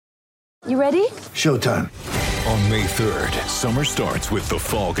You ready? Showtime. On May 3rd, summer starts with The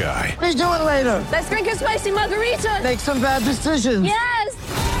Fall Guy. Let's do it later. Let's drink a spicy margarita. Make some bad decisions. Yes!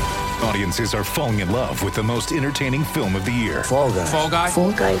 Audiences are falling in love with the most entertaining film of the year. Fall Guy. Fall Guy?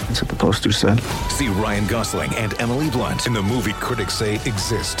 Fall guy. That's what the poster said. See Ryan Gosling and Emily Blunt in the movie critics say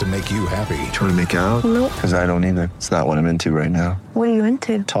exists to make you happy. Trying to make it out? Nope. Because I don't either. It's not what I'm into right now. What are you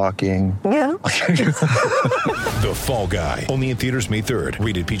into? Talking. Yeah. The Fall Guy. Only in theaters May 3rd.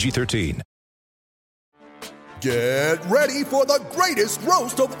 Rated PG-13. Get ready for the greatest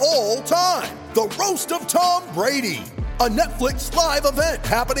roast of all time. The Roast of Tom Brady. A Netflix live event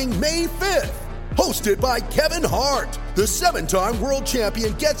happening May 5th. Hosted by Kevin Hart. The 7-time world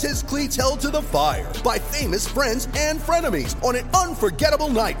champion gets his cleats held to the fire by famous friends and frenemies on an unforgettable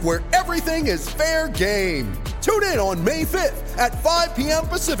night where everything is fair game. Tune in on May 5th at 5 p.m.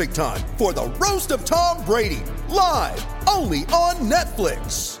 Pacific time for the Roast of Tom Brady. Live only on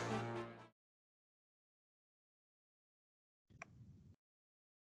Netflix.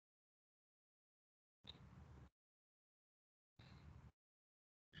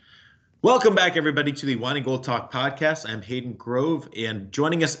 Welcome back, everybody, to the Wine and Gold Talk podcast. I'm Hayden Grove, and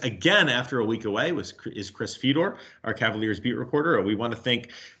joining us again after a week away is Chris Fedor, our Cavaliers beat reporter. We want to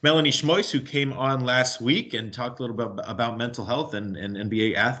thank Melanie Schmois, who came on last week and talked a little bit about mental health and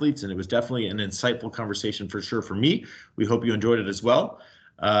NBA athletes, and it was definitely an insightful conversation for sure for me. We hope you enjoyed it as well.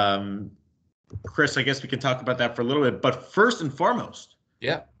 Chris, I guess we can talk about that for a little bit, but first and foremost,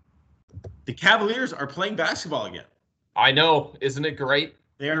 Yeah. the Cavaliers are playing basketball again. I know. Isn't it great?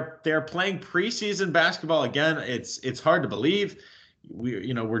 They're playing preseason basketball again. It's hard to believe. We're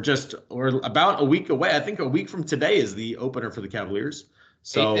about a week away. I think a week from today is the opener for the Cavaliers.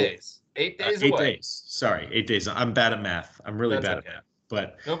 So 8 days. 8 days 8 away. days. Sorry, 8 days. I'm bad at math. I'm really That's bad okay. at math.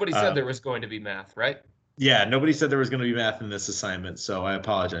 But Nobody said there was going to be math, right? yeah, nobody said there was going to be math in this assignment, so I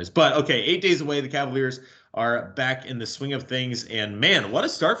apologize. But okay, 8 days away, the Cavaliers are back in the swing of things, and man, what a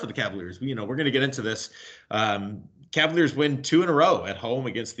start for the Cavaliers. We're going to get into this. Cavaliers win 2 in a row at home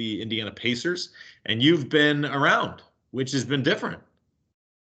against the Indiana Pacers, and you've been around, which has been different.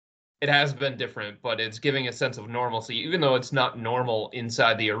 It has been different, but it's giving a sense of normalcy, even though it's not normal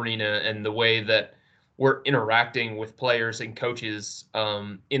inside the arena, and the way that we're interacting with players and coaches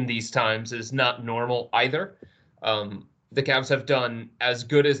in these times is not normal either. The Cavs have done as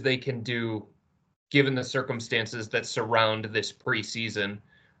good as they can do given the circumstances that surround this preseason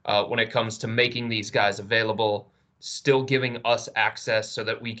when it comes to making these guys available, still giving us access so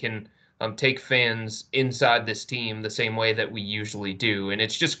that we can take fans inside this team the same way that we usually do. And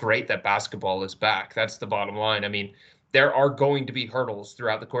it's just great that basketball is back. That's the bottom line. I mean, there are going to be hurdles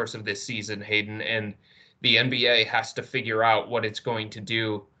throughout the course of this season, Hayden, and the NBA has to figure out what it's going to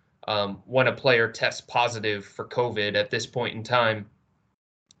do when a player tests positive for COVID at this point in time.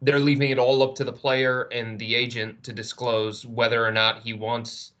 They're leaving it all up to the player and the agent to disclose whether or not he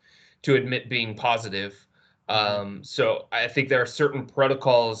wants to admit being positive. So I think there are certain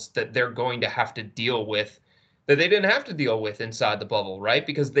protocols that they're going to have to deal with that they didn't have to deal with inside the bubble, right?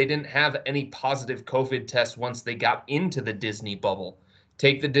 Because they didn't have any positive COVID tests once they got into the Disney bubble.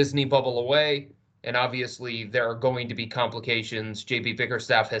 Take the Disney bubble away, and obviously there are going to be complications. JB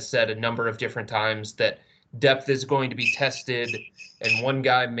Bickerstaff has said a number of different times that depth is going to be tested, and one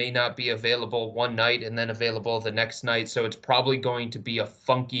guy may not be available one night and then available the next night. So it's probably going to be a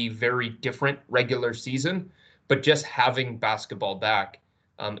funky, very different regular season. But just having basketball back,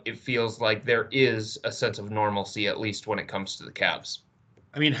 it feels like there is a sense of normalcy, at least when it comes to the Cavs.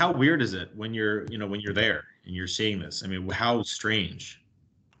 I mean, how weird is it when you're there and you're seeing this? I mean, how strange.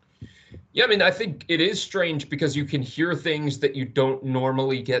 Yeah, I mean, I think it is strange because you can hear things that you don't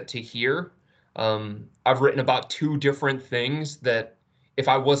normally get to hear. I've written about 2 different things that if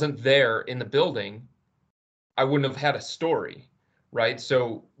I wasn't there in the building, I wouldn't have had a story. Right.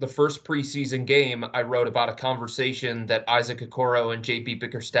 So the first preseason game, I wrote about a conversation that Isaac Okoro and JB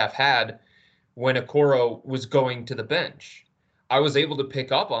Bickerstaff had when Okoro was going to the bench. I was able to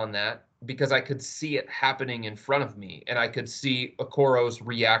pick up on that because I could see it happening in front of me, and I could see Okoro's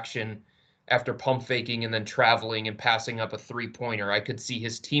reaction after pump faking and then traveling and passing up a 3-pointer. I could see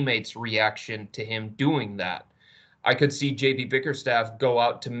his teammates' reaction to him doing that. I could see JB Bickerstaff go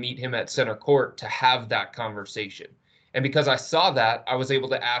out to meet him at center court to have that conversation. And because I saw that, I was able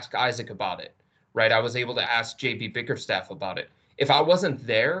to ask Isaac about it, right? I was able to ask JB Bickerstaff about it. If I wasn't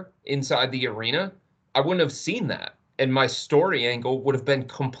there inside the arena, I wouldn't have seen that. And my story angle would have been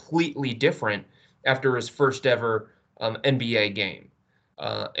completely different after his first ever NBA game.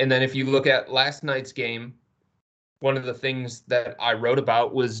 And then if you look at last night's game, one of the things that I wrote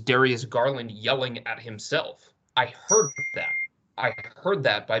about was Darius Garland yelling at himself. I heard that. I heard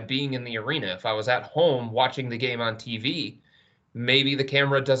that by being in the arena. If I was at home watching the game on TV, maybe the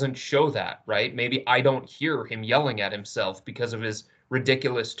camera doesn't show that, right? Maybe I don't hear him yelling at himself because of his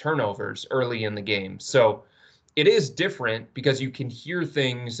ridiculous turnovers early in the game. So it is different because you can hear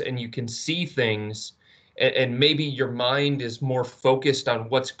things and you can see things, and maybe your mind is more focused on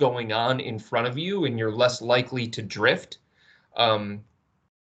what's going on in front of you and you're less likely to drift.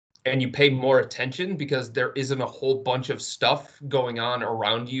 And you pay more attention because there isn't a whole bunch of stuff going on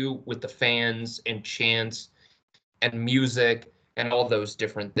around you with the fans and chants and music and all those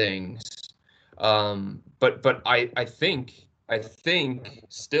different things. But I think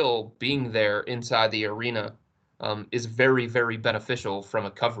still being there inside the arena is very, very beneficial from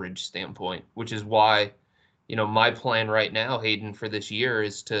a coverage standpoint, which is why, my plan right now, Hayden, for this year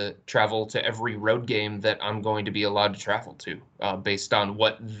is to travel to every road game that I'm going to be allowed to travel to, based on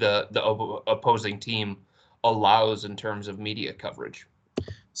what the opposing team allows in terms of media coverage.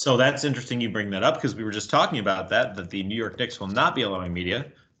 So that's interesting you bring that up, because we were just talking about that the New York Knicks will not be allowing media.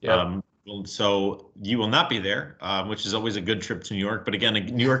 Yeah. So you will not be there, which is always a good trip to New York. But again,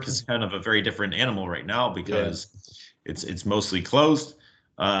 New York is kind of a very different animal right now because it's mostly closed.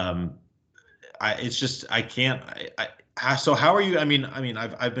 So how are you? I mean,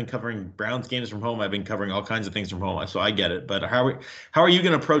 I've been covering Browns games from home. I've been covering all kinds of things from home, so I get it. But how are you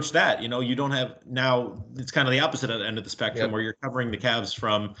going to approach that? You don't have now. It's kind of the opposite end of the spectrum, where you're covering the Cavs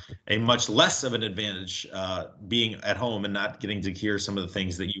from a much less of an advantage, being at home and not getting to hear some of the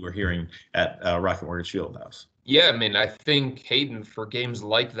things that you were hearing at Rocket Mortgage Fieldhouse. Yeah, I mean, I think, Hayden, for games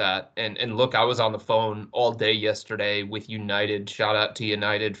like that, and look, I was on the phone all day yesterday with United. Shout out to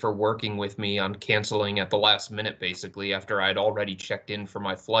United for working with me on canceling at the last minute, basically, after I'd already checked in for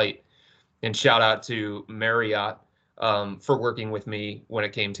my flight. And shout out to Marriott for working with me when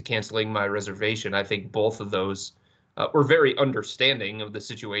it came to canceling my reservation. I think both of those were very understanding of the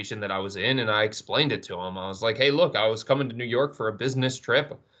situation that I was in, and I explained it to them. I was like, hey, look, I was coming to New York for a business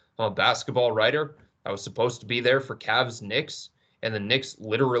trip. I'm a basketball writer. I was supposed to be there for Cavs Knicks, and the Knicks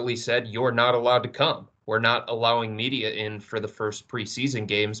literally said, you're not allowed to come. We're not allowing media in for the first preseason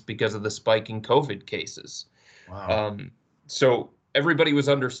games because of the spike in COVID cases. Wow. So everybody was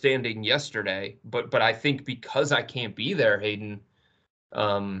understanding yesterday, but I think because I can't be there, Hayden,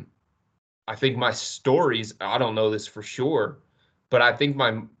 I think my stories, I don't know this for sure, but I think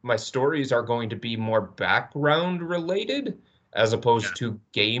my stories are going to be more background related as opposed to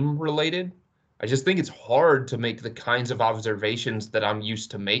game related. I just think it's hard to make the kinds of observations that I'm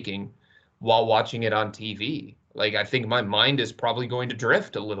used to making while watching it on TV. Like, I think my mind is probably going to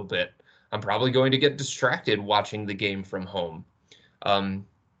drift a little bit. I'm probably going to get distracted watching the game from home.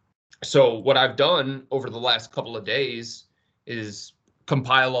 So what I've done over the last couple of days is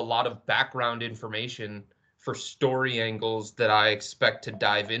compile a lot of background information for story angles that I expect to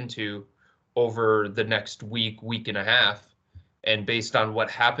dive into over the next week and a half. And based on what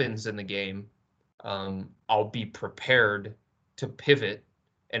happens in the game, I'll be prepared to pivot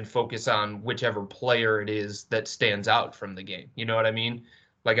and focus on whichever player it is that stands out from the game. You know what I mean?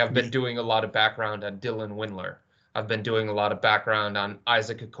 Like, I've been doing a lot of background on Dylan Windler. I've been doing a lot of background on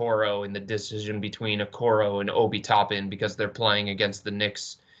Isaac Okoro and the decision between Okoro and Obi Toppin because they're playing against the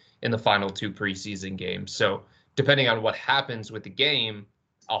Knicks in the final 2 preseason games. So depending on what happens with the game,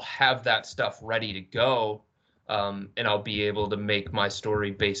 I'll have that stuff ready to go, and I'll be able to make my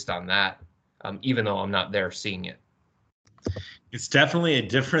story based on that. Even though I'm not there seeing it. It's definitely a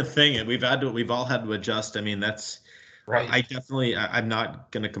different thing, and we've all had to adjust. I mean, that's right. I'm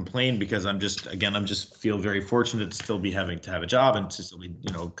not going to complain because I'm just feel very fortunate to still be having to have a job and to still be,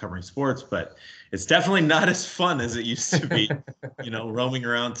 covering sports, but it's definitely not as fun as it used to be, roaming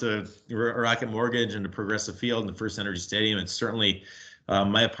around to Rocket Mortgage and to Progressive Field and the First Energy Stadium. It's certainly,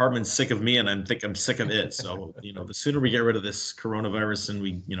 my apartment's sick of me, and I'm sick of it. So, the sooner we get rid of this coronavirus and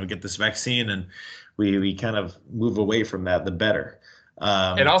we, get this vaccine and we kind of move away from that, the better.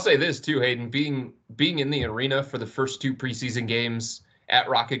 And I'll say this too, Hayden, being in the arena for the first 2 preseason games at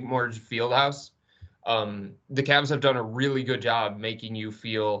Rocket Mortgage Fieldhouse, the Cavs have done a really good job making you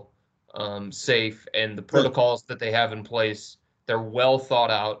feel safe, and the protocols that they have in place, they're well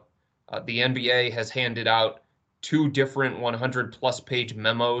thought out. The NBA has handed out 2 different 100-plus page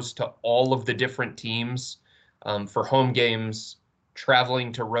memos to all of the different teams for home games,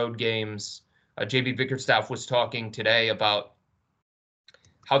 traveling to road games. JB Bickerstaff was talking today about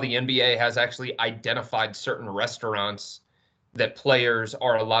how the NBA has actually identified certain restaurants that players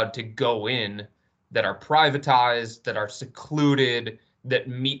are allowed to go in that are privatized, that are secluded, that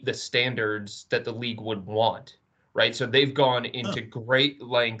meet the standards that the league would want, right? So they've gone into great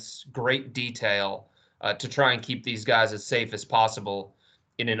lengths, great detail to try and keep these guys as safe as possible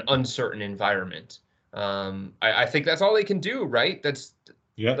in an uncertain environment. I think that's all they can do, right? That's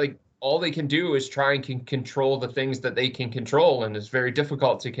like all they can do is try and control the things that they can control, and it's very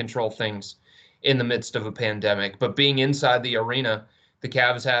difficult to control things in the midst of a pandemic. But being inside the arena, the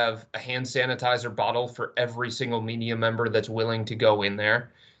Cavs have a hand sanitizer bottle for every single media member that's willing to go in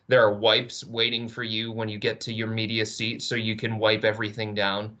there. There are wipes waiting for you when you get to your media seat so you can wipe everything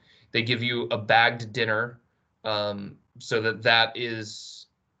down. They give you a bagged dinner so that is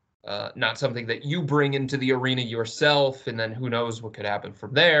not something that you bring into the arena yourself, and then who knows what could happen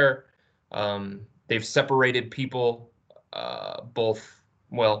from there. They've separated people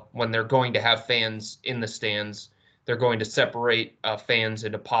when they're going to have fans in the stands, they're going to separate fans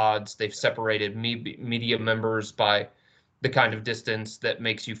into pods. They've separated media members by the kind of distance that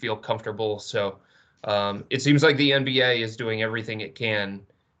makes you feel comfortable. So it seems like the NBA is doing everything it can,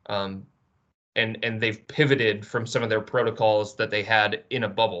 and they've pivoted from some of their protocols that they had in a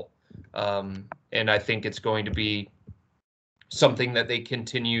bubble. And I think it's going to be something that they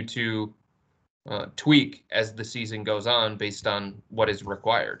continue to tweak as the season goes on based on what is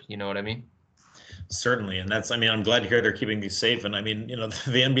required. You know what I mean? Certainly. And I'm glad to hear they're keeping these safe. And the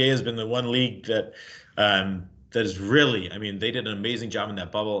NBA has been the one league that is really, they did an amazing job in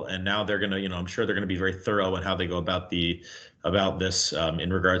that bubble, and now they're going to, I'm sure they're going to be very thorough in how they go about this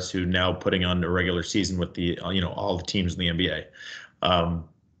in regards to now putting on a regular season with all the teams in the NBA.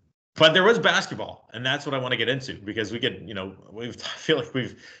 But there was basketball, and that's what I want to get into, because I feel like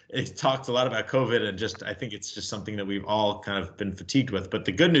we've talked a lot about COVID, and I think it's just something that we've all kind of been fatigued with. But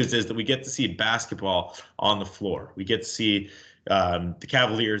the good news is that we get to see basketball on the floor. We get to see the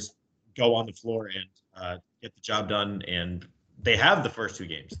Cavaliers go on the floor and get the job done, and they have the first two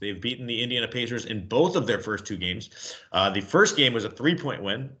games. They've beaten the Indiana Pacers in both of their first two games. The first game was a 3-point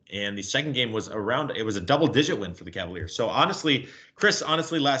win, and the second game was a double-digit win for the Cavaliers. So Chris,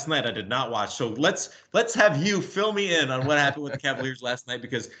 last night I did not watch. So let's have you fill me in on what happened with the Cavaliers last night,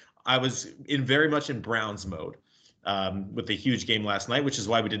 because I was very much in Browns mode with the huge game last night, which is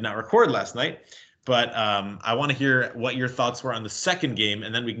why we did not record last night. But I want to hear what your thoughts were on the second game,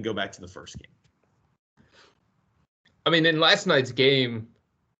 and then we can go back to the first game. In last night's game,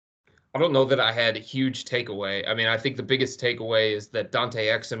 I don't know that I had a huge takeaway. I think the biggest takeaway is that Dante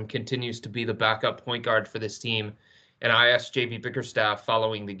Exum continues to be the backup point guard for this team. And I asked JB Bickerstaff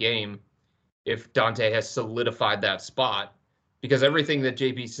following the game if Dante has solidified that spot, because everything that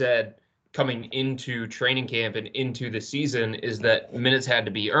JB said coming into training camp and into the season is that minutes had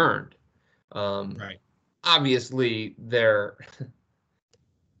to be earned. Right. Obviously,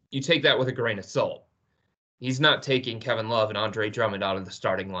 you take that with a grain of salt. He's not taking Kevin Love and Andre Drummond out of the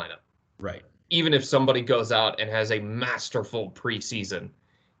starting lineup. Right. Even if somebody goes out and has a masterful preseason,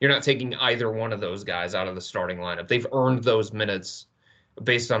 you're not taking either one of those guys out of the starting lineup. They've earned those minutes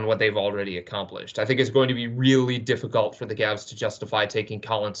based on what they've already accomplished. I think it's going to be really difficult for the Cavs to justify taking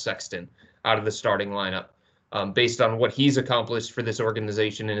Colin Sexton out of the starting lineup based on what he's accomplished for this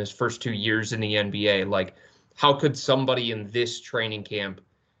organization in his first 2 years in the NBA. Like, how could somebody in this training camp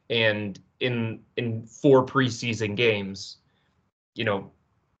and in 4 preseason games,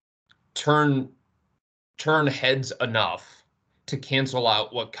 turn heads enough to cancel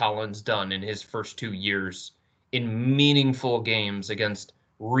out what Colin's done in his first 2 years in meaningful games against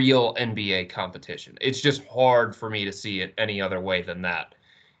real NBA competition? It's just hard for me to see it any other way than that.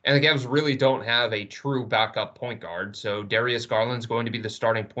 And the Cavs really don't have a true backup point guard, so Darius Garland's going to be the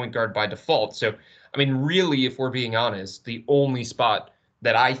starting point guard by default. So, really, if we're being honest, the only spot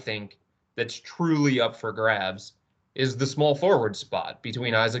that I think that's truly up for grabs is the small forward spot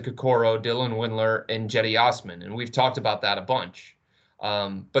between Isaac Okoro, Dylan Windler, and Jetty Osman. And we've talked about that a bunch.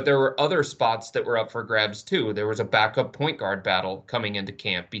 But there were other spots that were up for grabs too. There was a backup point guard battle coming into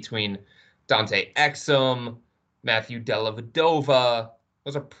camp between Dante Exum, Matthew Dellavedova.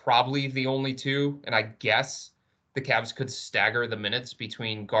 Those are probably the only two. And I guess the Cavs could stagger the minutes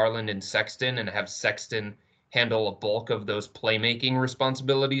between Garland and Sexton and have Sexton handle a bulk of those playmaking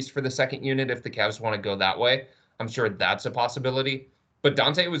responsibilities for the second unit if the Cavs want to go that way. I'm sure that's a possibility. But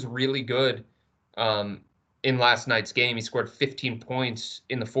Dante was really good in last night's game. He scored 15 points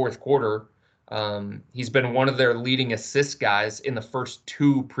in the fourth quarter. He's been one of their leading assist guys in the first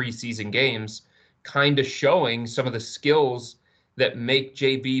 2 preseason games, kind of showing some of the skills that make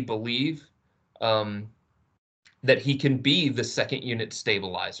JB believe that he can be the second unit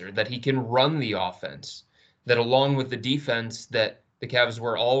stabilizer, that he can run the offense, that along with the defense that the Cavs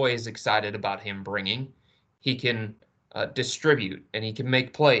were always excited about him bringing, he can distribute and he can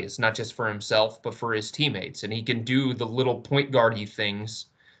make plays, not just for himself, but for his teammates. And he can do the little point guardy things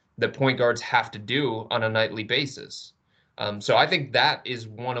that point guards have to do on a nightly basis. So I think that is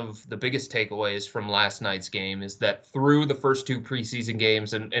one of the biggest takeaways from last night's game, is that through the first 2 preseason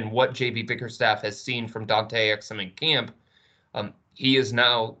games and what JB Bickerstaff has seen from Dante Exum in camp, he is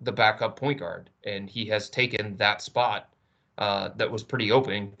now the backup point guard, and he has taken that spot that was pretty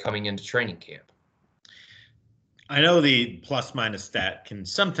open coming into training camp. I know the plus-minus stat can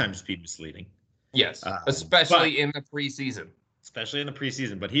sometimes be misleading. Yes, especially in the preseason. Especially in the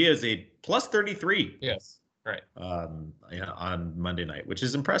preseason, but he is a plus 33. Yes. Right. On Monday night, which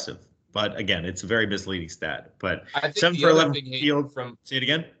is impressive. But again, it's a very misleading stat. But I think 7 for 11 field. Say it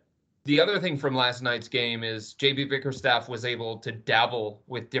again. The other thing from last night's game is JB Bickerstaff was able to dabble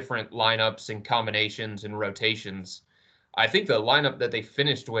with different lineups and combinations and rotations. I think the lineup that they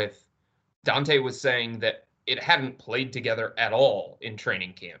finished with, Dante was saying that it hadn't played together at all in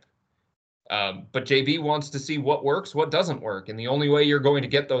training camp. But JB wants to see what works, what doesn't work. And the only way you're going to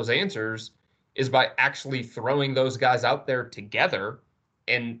get those answers is by actually throwing those guys out there together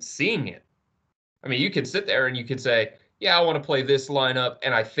and seeing it. I mean, you could sit there and you could say, yeah, I want to play this lineup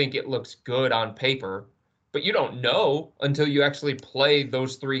and I think it looks good on paper, but you don't know until you actually play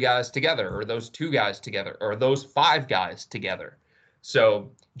those 3 guys together, or those 2 guys together, or those 5 guys together. So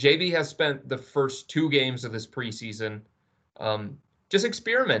JB has spent the first 2 games of this preseason just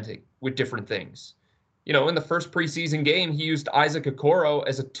experimenting with different things. You know, in the first preseason game, he used Isaac Okoro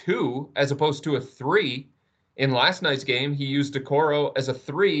as a 2 as opposed to a 3. In last night's game, he used Okoro as a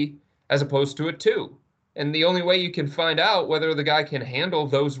 3 as opposed to a 2. And the only way you can find out whether the guy can handle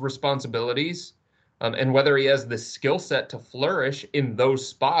those responsibilities and whether he has the skill set to flourish in those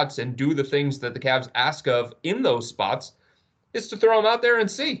spots and do the things that the Cavs ask of in those spots is to throw him out there and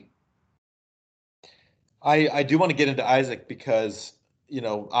see. I do want to get into Isaac because, you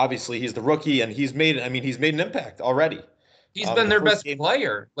know, obviously he's the rookie and he's made an impact already. He's been their best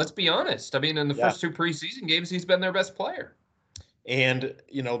player. Let's be honest. I mean, in the first 2 preseason games, he's been their best player. And,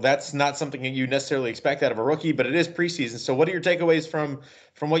 you know, that's not something that you necessarily expect out of a rookie, but it is preseason. So what are your takeaways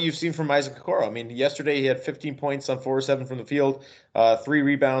from what you've seen from Isaac Okoro? I mean, yesterday he had 15 points on 4 or 7 from the field, 3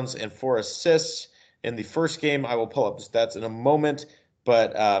 rebounds and 4 assists. In the first game, I will pull up the stats in a moment.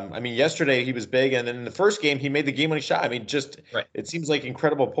 But, I mean, yesterday he was big. And then in the first game, he made the game-winning shot. I mean, It seems like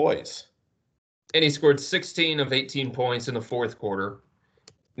incredible poise. And he scored 16 of 18 points in the fourth quarter.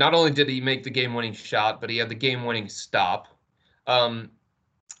 Not only did he make the game-winning shot, but he had the game-winning stop.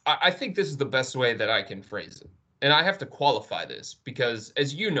 I think this is the best way that I can phrase it. And I have to qualify this because,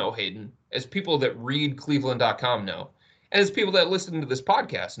 as you know, Hayden, as people that read Cleveland.com know, and as people that listen to this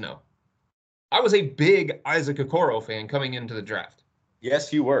podcast know, I was a big Isaac Okoro fan coming into the draft.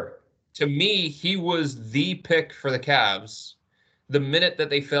 Yes, you were. To me, he was the pick for the Cavs the minute that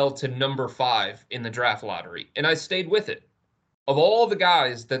they fell to number 5 in the draft lottery. And I stayed with it. Of all the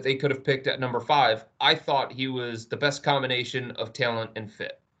guys that they could have picked at number 5, I thought he was the best combination of talent and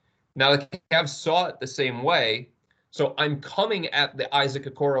fit. Now, the Cavs saw it the same way, so I'm coming at the Isaac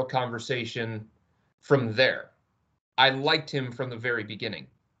Okoro conversation from there. I liked him from the very beginning.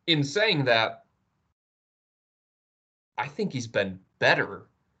 In saying that, I think he's been better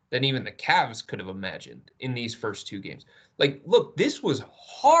than even the Cavs could have imagined in these first 2 games. Like, look, this was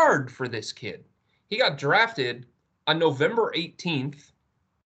hard for this kid. He got drafted on November 18th.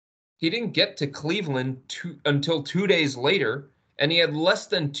 He didn't get to Cleveland until 2 days later, and he had less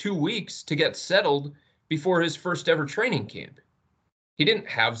than 2 weeks to get settled before his first ever training camp. He didn't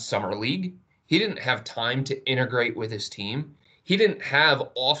have summer league. He didn't have time to integrate with his team. He didn't have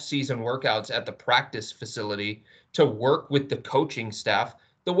off-season workouts at the practice facility to work with the coaching staff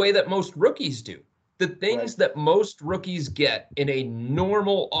the way that most rookies do. The things that most rookies get in a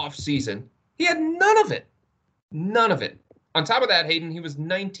normal off-season, he had none of it. None of it. On top of that, Hayden, he was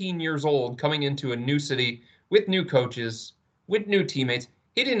 19 years old coming into a new city with new coaches, with new teammates.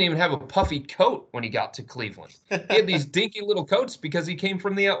 He didn't even have a puffy coat when he got to Cleveland. He had these dinky little coats because he came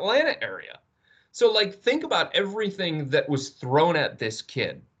from the Atlanta area. So, like, think about everything that was thrown at this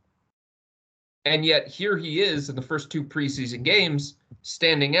kid. And yet here he is in the first 2 preseason games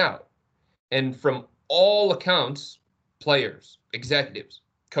standing out. And from all accounts, players, executives,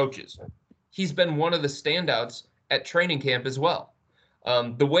 coaches, he's been one of the standouts at training camp as well.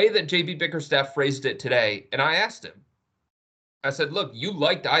 The way that JB Bickerstaff phrased it today, and I asked him, I said, look, you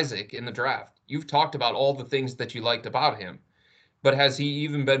liked Isaac in the draft. You've talked about all the things that you liked about him, but has he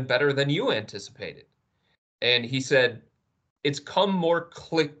even been better than you anticipated? And he said, it's come more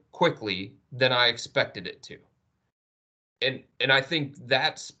quickly than I expected it to. And I think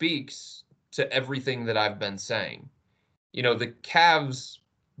that speaks to everything that I've been saying. You know, the Cavs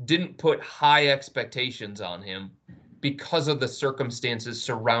didn't put high expectations on him because of the circumstances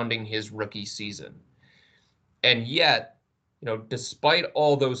surrounding his rookie season. And yet, despite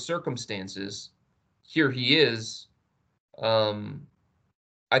all those circumstances, here he is.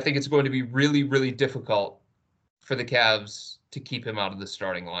 I think it's going to be really, really difficult for the Cavs to keep him out of the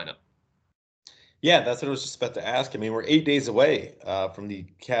starting lineup. Yeah, that's what I was just about to ask. I mean, we're 8 days away from the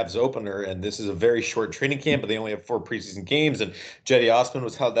Cavs opener, and this is a very short training camp, but they only have 4 preseason games, and Jetty Osman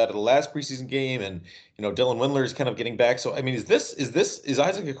was held out of the last preseason game, and Dylan Windler is kind of getting back. So, I mean, is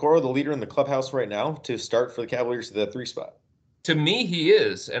Isaac Okoro the leader in the clubhouse right now to start for the Cavaliers to the 3 spot? To me, he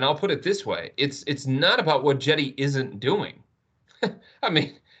is, and I'll put it this way: it's not about what Jetty isn't doing. I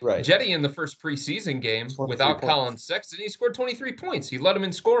mean, right. Jetty in the first preseason game without Colin Sexton, he scored 23 points. He led him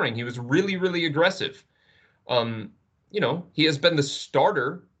in scoring. He was really, really aggressive. He has been the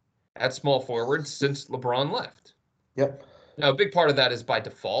starter at small forward since LeBron left. Yep. Now, a big part of that is by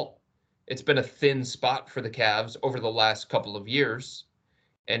default. It's been a thin spot for the Cavs over the last couple of years,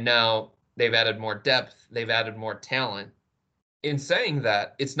 and now they've added more depth. They've added more talent. In saying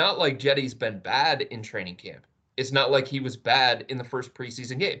that, it's not like Jetty's been bad in training camp. It's not like he was bad in the first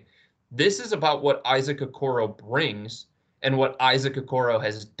preseason game. This is about what Isaac Okoro brings and what Isaac Okoro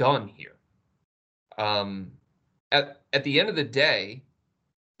has done here. At the end of the day,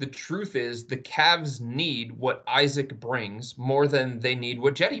 the truth is the Cavs need what Isaac brings more than they need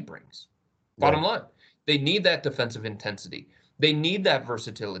what Jetty brings. Bottom line, they need that defensive intensity. They need that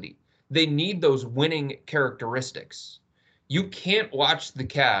versatility. They need those winning characteristics. You can't watch the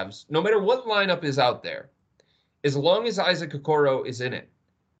Cavs, no matter what lineup is out there, as long as Isaac Okoro is in it,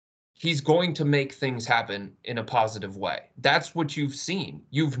 he's going to make things happen in a positive way. That's what you've seen.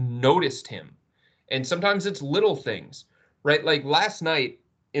 You've noticed him. And sometimes it's little things, right? Like last night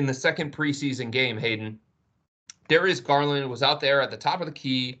in the second preseason game, Hayden, Darius Garland was out there at the top of the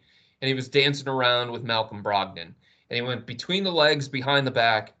key, and he was dancing around with Malcolm Brogdon. And he went between the legs, behind the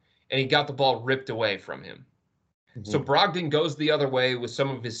back, and he got the ball ripped away from him. Mm-hmm. So Brogdon goes the other way with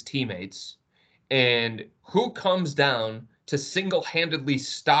some of his teammates. And who comes down to single-handedly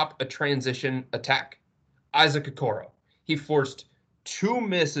stop a transition attack? Isaac Okoro. He forced 2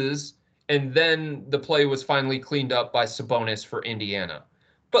 misses, and then the play was finally cleaned up by Sabonis for Indiana.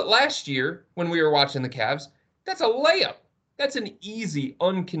 But last year, when we were watching the Cavs, that's a layup. That's an easy,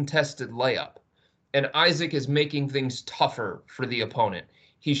 uncontested layup. And Isaac is making things tougher for the opponent.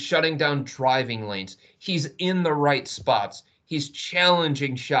 He's shutting down driving lanes. He's in the right spots. He's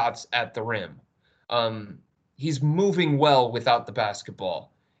challenging shots at the rim. He's moving well without the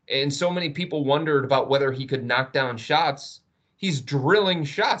basketball. And so many people wondered about whether he could knock down shots. He's drilling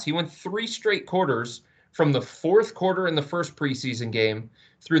shots. He went 3 straight quarters from the 4th quarter in the first preseason game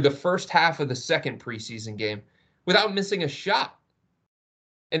through the first half of the second preseason game without missing a shot.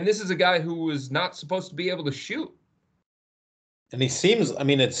 And this is a guy who was not supposed to be able to shoot. And it seems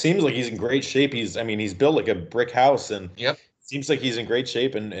like he's in great shape. He's built like a brick house, and yep. Seems like he's in great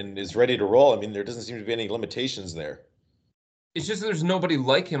shape and is ready to roll. I mean, there doesn't seem to be any limitations there. It's just there's nobody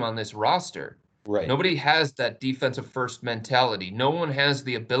like him on this roster. Right. Nobody has that defensive first mentality. No one has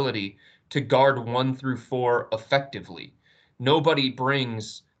the ability to guard 1 through 4 effectively. Nobody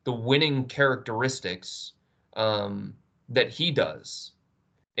brings the winning characteristics that he does.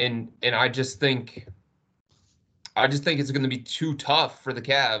 And I just think it's going to be too tough for the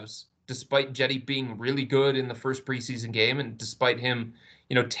Cavs, despite Jetty being really good in the first preseason game, and despite him,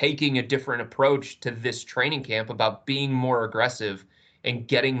 taking a different approach to this training camp about being more aggressive and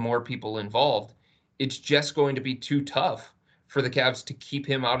getting more people involved. It's just going to be too tough for the Cavs to keep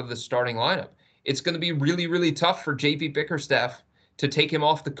him out of the starting lineup. It's going to be really, really tough for JP Bickerstaff to take him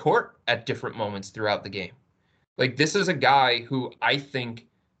off the court at different moments throughout the game. Like, this is a guy who I think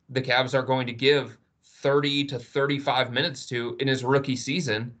the Cavs are going to give 30 to 35 minutes to in his rookie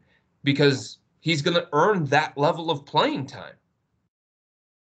season, because he's going to earn that level of playing time.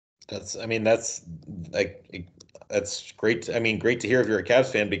 That's great. I mean, great to hear if you're a Cavs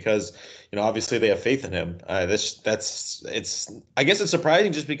fan, because, obviously they have faith in him. I guess it's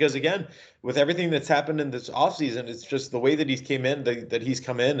surprising just because, again, with everything that's happened in this offseason, it's just the way that he's came in, that he's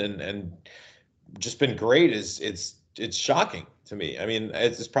come in and just been great. It's shocking to me. I mean,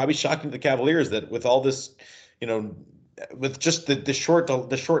 it's probably shocking to the Cavaliers that with all this, with just the short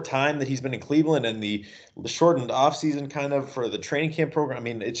time that he's been in Cleveland and the shortened offseason kind of for the training camp program. I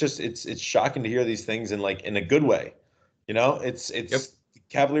mean, it's shocking to hear these things in a good way. Yep.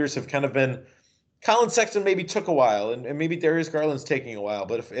 Cavaliers have kind of been, Colin Sexton maybe took a while, and maybe Darius Garland's taking a while,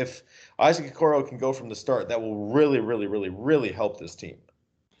 but if Isaac Okoro can go from the start, that will really, really, really, really help this team.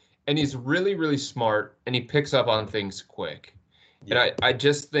 And he's really, really smart, and he picks up on things quick. And I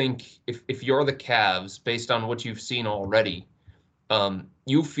just think if you're the Cavs, based on what you've seen already,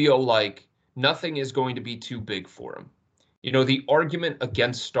 you feel like nothing is going to be too big for him. You know, the argument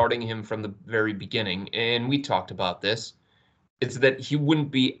against starting him from the very beginning, and we talked about this, is that he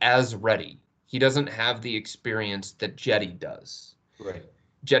wouldn't be as ready. He doesn't have the experience that Jetty does. Right.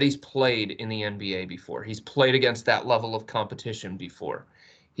 Jetty's played in the NBA before. He's played against that level of competition before.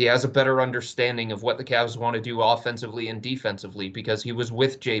 He has a better understanding of what the Cavs want to do offensively and defensively because he was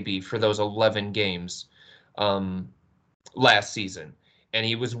with JB for those 11 games last season. And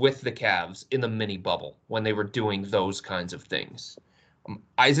he was with the Cavs in the mini bubble when they were doing those kinds of things.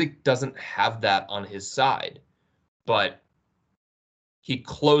 Isaac doesn't have that on his side, but he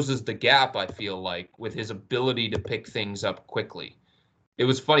closes the gap, I feel like, with his ability to pick things up quickly. It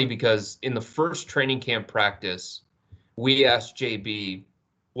was funny because in the first training camp practice, we asked JB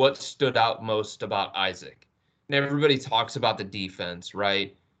what stood out most about Isaac. And everybody talks about the defense,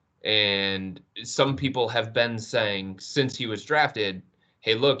 right? And some people have been saying since he was drafted,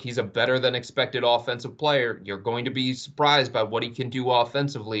 hey, look, he's a better than expected offensive player. You're going to be surprised by what he can do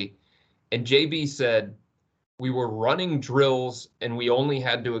offensively. And JB said, we were running drills and we only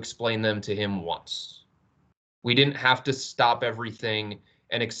had to explain them to him once. We didn't have to stop everything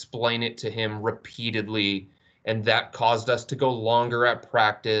and explain it to him repeatedly. And that caused us to go longer at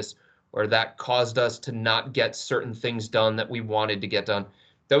practice, or that caused us to not get certain things done that we wanted to get done.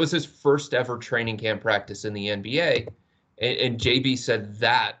 That was his first ever training camp practice in the NBA. And JB said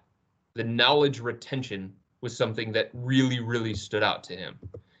that the knowledge retention was something that really, really stood out to him.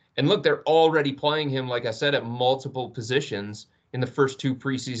 And look, they're already playing him, like I said, at multiple positions in the first 2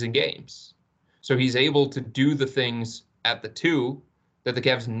 preseason games. So he's able to do the things at the 2 that the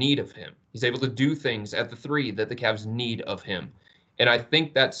Cavs need of him. He's able to do things at the 3 that the Cavs need of him. And I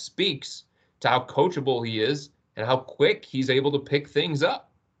think that speaks to how coachable he is and how quick he's able to pick things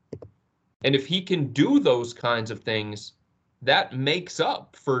up. And if he can do those kinds of things, that makes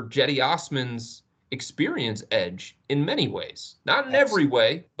up for Jetty Osman's experience edge in many ways. Not in every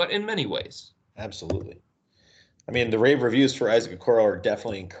way, but in many ways. Absolutely. I mean, the rave reviews for Isaac Okoro are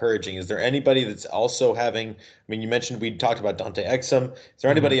definitely encouraging. Is there anybody that's also having, I mean, you mentioned we talked about Dante Exum. Is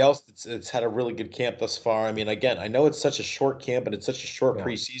there anybody else that's had a really good camp thus far? I mean, again, I know it's such a short camp and it's such a short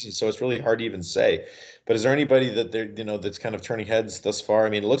preseason, so it's really hard to even say. But is there anybody that they're, you know, that's kind of turning heads thus far? I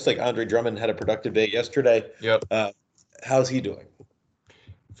mean, it looks like Andre Drummond had a productive day yesterday. Yep. How's he doing?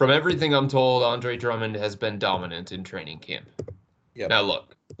 From everything I'm told, Andre Drummond has been dominant in training camp. Yep. Now,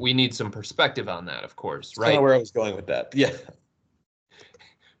 look, we need some perspective on that, of course, That's right? kind of where I was going with that. Yeah.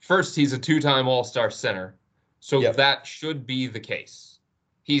 First, he's a 2-time All-Star center, so that should be the case.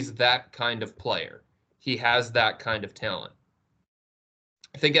 He's that kind of player. He has that kind of talent.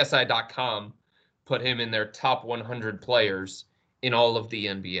 I think SI.com put him in their top 100 players in all of the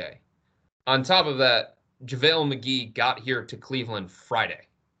NBA. On top of that, JaVale McGee got here to Cleveland Friday.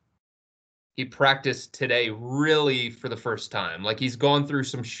 He practiced today really for the first time. Like, he's gone through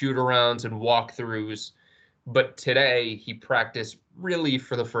some shoot-arounds and walkthroughs, but today he practiced really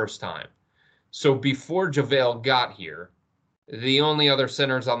for the first time. So before JaVale got here, the only other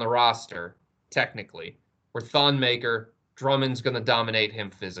centers on the roster, technically, were Thon Maker. Drummond's going to dominate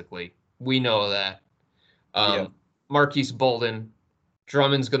him physically. We know that. Marquise Bolden,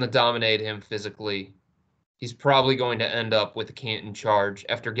 Drummond's going to dominate him physically. He's probably going to end up with a Canton charge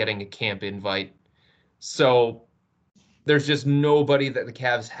after getting a camp invite. So there's just nobody that the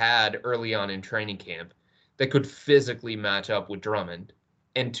Cavs had early on in training camp that could physically match up with Drummond.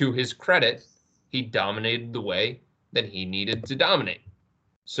 And to his credit, he dominated the way that he needed to dominate.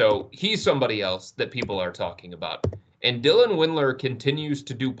 So he's somebody else that people are talking about. And Dylan Windler continues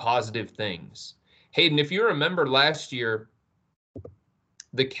to do positive things. Hayden, if you remember last year,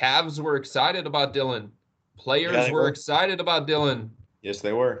 the Cavs were excited about Dylan. Players were excited about Dylan. Yes,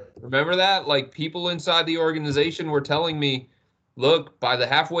 they were. Remember that? Like, people inside the organization were telling me, look, by the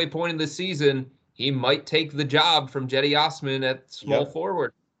halfway point of the season, he might take the job from Jetty Osman at small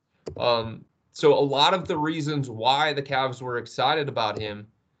forward. So a lot of the reasons why the Cavs were excited about him,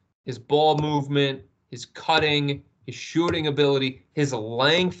 his ball movement, his cutting, his shooting ability, his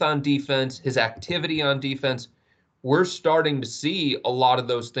length on defense, his activity on defense, we're starting to see a lot of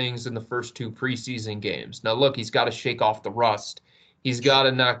those things in the first 2 preseason games. Now, look, he's got to shake off the rust. He's got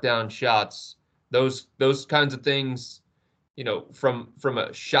to knock down shots. Those kinds of things, you know, from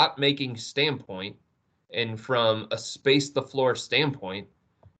a shot-making standpoint and from a space-the-floor standpoint,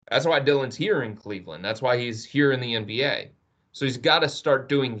 that's why Dylan's here in Cleveland. That's why he's here in the NBA. So he's got to start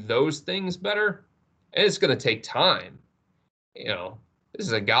doing those things better, and it's going to take time. You know, This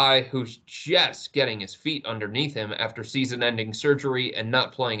is a guy who's just getting his feet underneath him after season-ending surgery and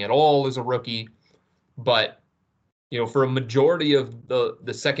not playing at all as a rookie. But, for a majority of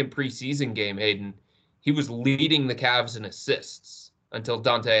the second preseason game, Hayden, he was leading the Cavs in assists until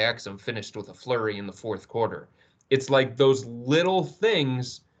Dante Exum finished with a flurry in the fourth quarter. It's like those little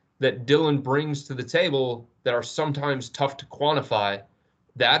things that Dillon brings to the table that are sometimes tough to quantify.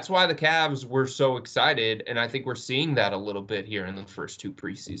 That's why the Cavs were so excited, and I think we're seeing that a little bit here in the first two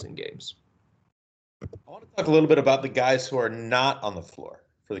preseason games. I want to talk a little bit about the guys who are not on the floor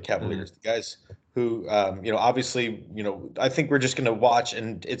for the Cavaliers, the guys who, obviously, I think we're just going to watch,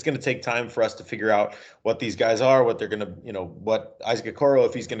 and it's going to take time for us to figure out what these guys are, what they're going to, what Isaac Okoro,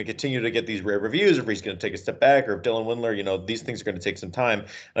 if he's going to continue to get these rare reviews, if he's going to take a step back, or if Dylan Windler, these things are going to take some time.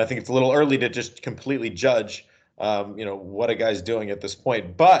 And I think it's a little early to just completely judge, what a guy's doing at this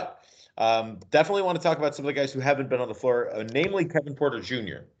point. But definitely want to talk about some of the guys who haven't been on the floor, namely Kevin Porter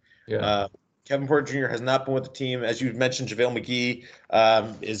Jr. Yeah. Kevin Porter Jr. has not been with the team. As you mentioned, JaVale McGee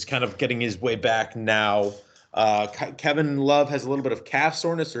is kind of getting his way back now. Kevin Love has a little bit of calf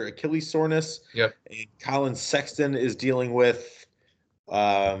soreness or Achilles soreness. Yep. And Colin Sexton is dealing with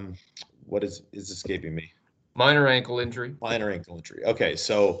what is escaping me? Minor ankle injury. Okay,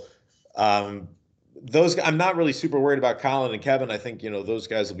 so those, I'm not really super worried about Colin and Kevin. I think, those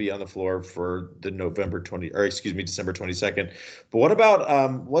guys will be on the floor for the December 22nd. But what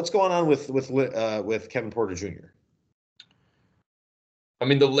about what's going on with Kevin Porter Jr.? I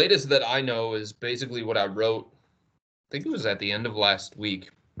mean, the latest that I know is basically what I wrote. I think it was at the end of last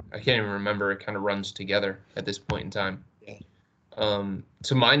week. I can't even remember. It kind of runs together at this point in time. Yeah.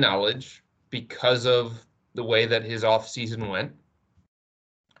 To my knowledge, because of the way that his offseason went,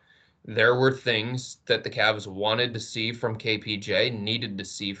 there were things that the Cavs wanted to see from KPJ, needed to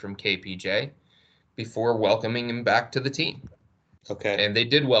see from KPJ before welcoming him back to the team. Okay. And they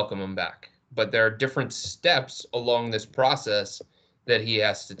did welcome him back. But there are different steps along this process that he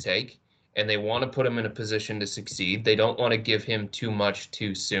has to take, and they want to put him in a position to succeed. They don't want to give him too much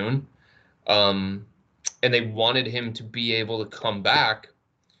too soon. And they wanted him to be able to come back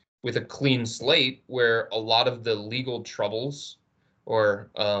with a clean slate where a lot of the legal troubles or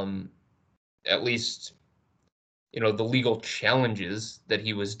at least, the legal challenges that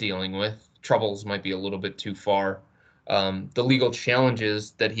he was dealing with. Troubles might be a little bit too far. The legal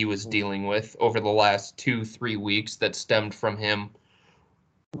challenges that he was dealing with over the last 2-3 weeks that stemmed from him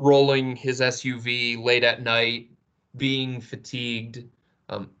rolling his SUV late at night, being fatigued,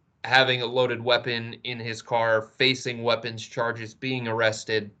 having a loaded weapon in his car, facing weapons charges, being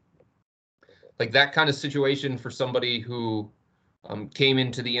arrested. Like that kind of situation for somebody who came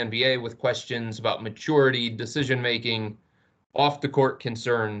into the NBA with questions about maturity, decision-making, off-the-court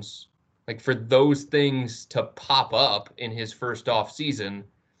concerns. Like for those things to pop up in his first off season,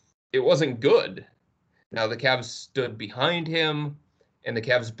 it wasn't good. Now the Cavs stood behind him, and the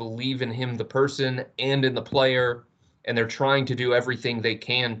Cavs believe in him, the person, and in the player, and they're trying to do everything they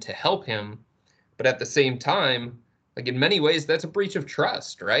can to help him. But at the same time, like in many ways, that's a breach of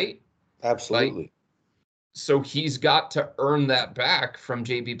trust, right? Absolutely. So he's got to earn that back from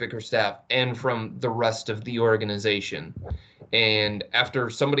JB Bickerstaff and from the rest of the organization. And after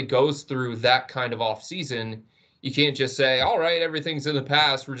somebody goes through that kind of off season, you can't just say, all right, everything's in the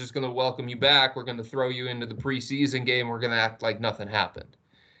past. We're just going to welcome you back. We're going to throw you into the preseason game. We're going to act like nothing happened.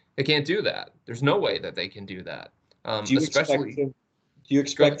 They can't do that. There's no way that they can do that. Do you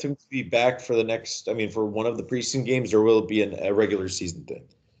expect him to be back for for one of the preseason games, or will it be a regular season thing?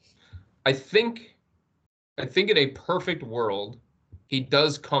 I think in a perfect world, he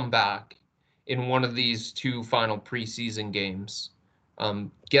does come back in one of these two final preseason games,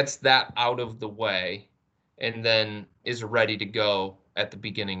 gets that out of the way, and then is ready to go at the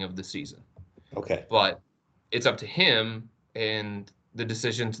beginning of the season. Okay. But it's up to him and the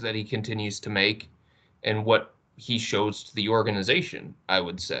decisions that he continues to make and what he shows to the organization, I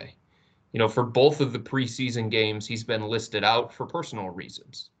would say. For both of the preseason games, he's been listed out for personal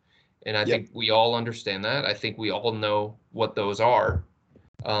reasons. And I think we all understand that. I think we all know what those are.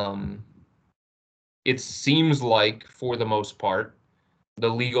 It seems like, for the most part, the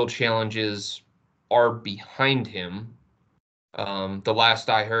legal challenges are behind him. The last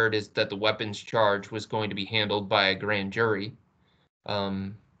I heard is that the weapons charge was going to be handled by a grand jury.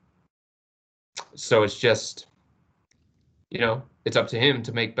 So it's just, it's up to him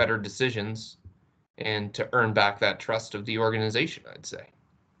to make better decisions and to earn back that trust of the organization, I'd say.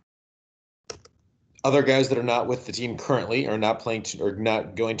 Other guys that are not with the team currently are not playing or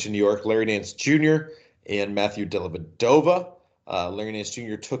not going to New York: Larry Nance Jr. and Matthew Dellavedova. Larry Nance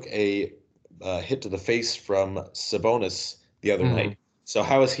Jr. took a hit to the face from Sabonis the other night. So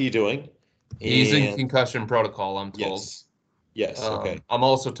how is he doing? He's in concussion protocol, I'm told. Yes. Okay. I'm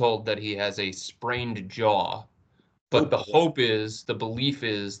also told that he has a sprained jaw, but the belief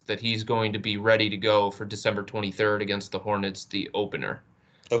is that he's going to be ready to go for December 23rd against the Hornets, the opener.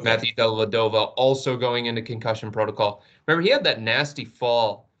 Okay. Matthew Dellavedova also going into concussion protocol. Remember, he had that nasty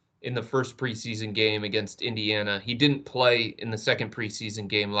fall in the first preseason game against Indiana. He didn't play in the second preseason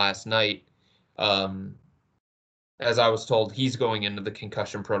game last night. As I was told, he's going into the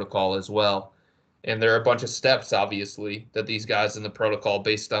concussion protocol as well. And there are a bunch of steps, obviously, that these guys in the protocol,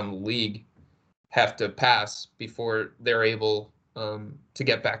 based on the league, have to pass before they're able to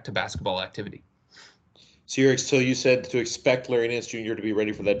get back to basketball activity. So you said to expect Larry Nance Jr. to be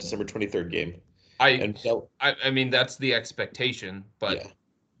ready for that December 23rd game. I mean, that's the expectation, but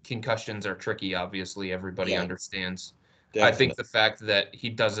concussions are tricky, obviously. Everybody understands. Definitely. I think the fact that he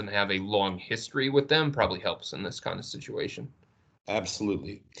doesn't have a long history with them probably helps in this kind of situation.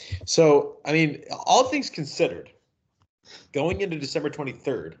 Absolutely. So, I mean, all things considered, going into December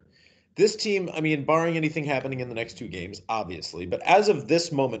 23rd, this team, I mean, barring anything happening in the next two games, obviously, but as of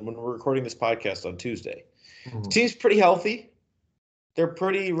this moment when we're recording this podcast on Tuesday, the team's pretty healthy. They're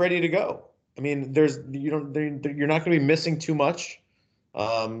pretty ready to go. I mean, you're not going to be missing too much.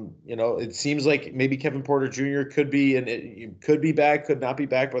 It seems like maybe Kevin Porter Jr. could be back, could not be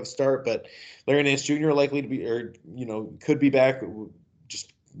back by the start, but Larry Nance Jr. likely to be, could be back,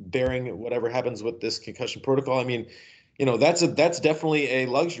 just bearing whatever happens with this concussion protocol. I mean, that's definitely a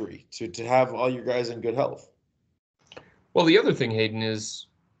luxury to have all your guys in good health. Well, the other thing, Hayden, is,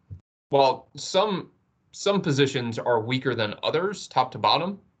 while some positions are weaker than others, top to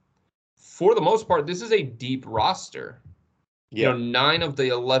bottom, for the most part, this is a deep roster. Yeah. 9 of the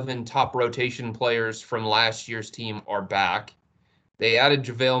 11 top rotation players from last year's team are back. They added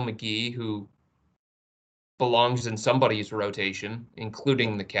JaVale McGee, who belongs in somebody's rotation,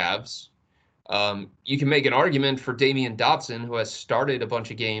 including the Cavs. You can make an argument for Damian Dotson, who has started a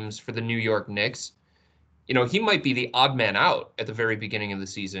bunch of games for the New York Knicks. He might be the odd man out at the very beginning of the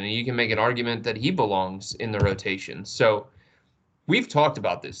season, and you can make an argument that he belongs in the rotation. So we've talked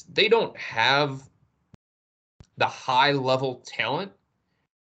about this. They don't have the high level talent,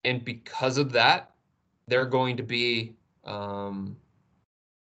 and because of that, they're going to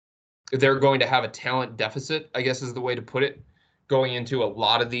have a talent deficit, I guess is the way to put it, going into a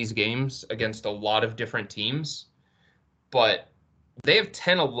lot of these games against a lot of different teams. But they have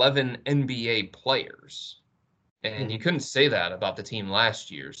 10-11 NBA players, and you couldn't say that about the team last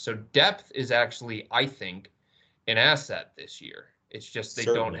year. So depth is actually, I think, an asset this year. It's just they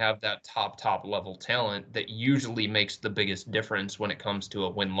don't have that top level talent that usually makes the biggest difference when it comes to a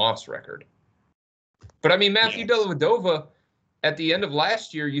win-loss record. But I mean, Matthew Dellavedova, at the end of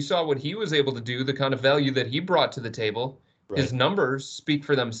last year, you saw what he was able to do, the kind of value that he brought to the table. Right. His numbers speak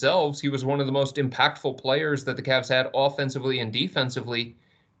for themselves. He was one of the most impactful players that the Cavs had offensively and defensively.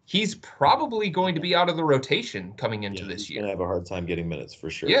 He's probably going to be out of the rotation coming into this year. He's going to have a hard time getting minutes for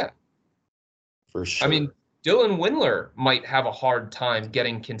sure. Yeah. For sure. I mean, Dylan Windler might have a hard time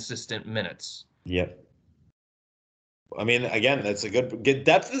getting consistent minutes. Yep. I mean, again, that's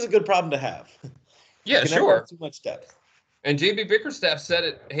depth is a good problem to have. Yeah, sure. Have too much depth. And JB Bickerstaff said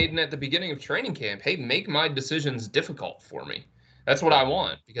it, Hayden, at the beginning of training camp, hey, make my decisions difficult for me. That's what I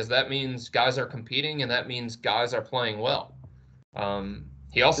want, because that means guys are competing and that means guys are playing well.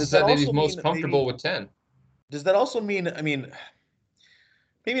 He also said that he's most comfortable with 10. Does that also mean, I mean,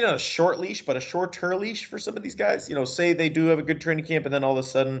 maybe not a short leash, but a shorter leash for some of these guys? Say they do have a good training camp and then all of a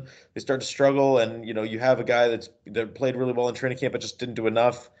sudden they start to struggle and, you have a guy that played really well in training camp but just didn't do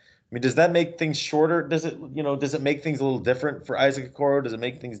enough. I mean, does that make things shorter? Does it make things a little different for Isaac Okoro? Does it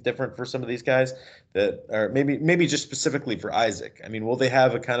make things different for some of these guys that are maybe just specifically for Isaac? I mean, will they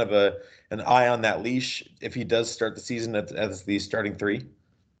have a kind of an eye on that leash if he does start the season as the starting 3?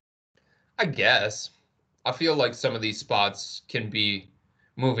 I guess. I feel like some of these spots can be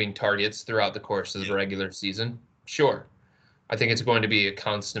moving targets throughout the course of the regular season. Sure. I think it's going to be a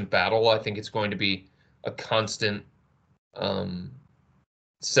constant battle. I think it's going to be a constant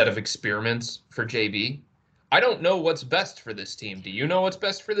set of experiments for JB. I don't know what's best for this team. Do you know what's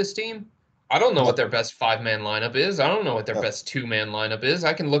best for this team? I don't know what their best 5-man lineup is. I don't know what their best 2-man lineup is.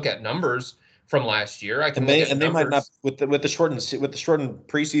 I can look at numbers from last year. They might not with the shortened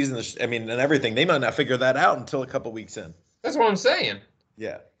preseason. And everything. They might not figure that out until a couple weeks in. That's what I'm saying.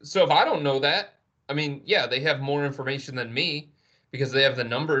 Yeah. So if I don't know that, I mean, yeah, they have more information than me because they have the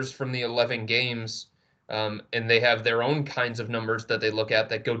numbers from the 11 games, and they have their own kinds of numbers that they look at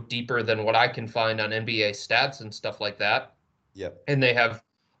that go deeper than what I can find on NBA stats and stuff like that. Yep. And they have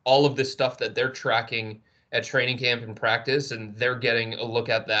all of this stuff that they're tracking at training camp and practice, and they're getting a look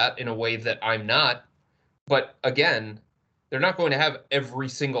at that in a way that I'm not. But again, they're not going to have every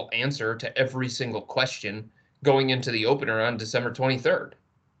single answer to every single question going into the opener on December 23rd.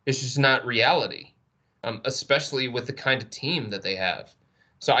 It's just not reality, especially with the kind of team that they have.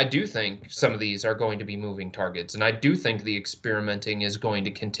 So I do think some of these are going to be moving targets, and I do think the experimenting is going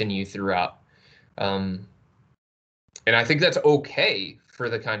to continue throughout. And I think that's okay for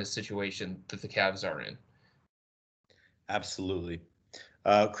the kind of situation that the Cavs are in. Absolutely.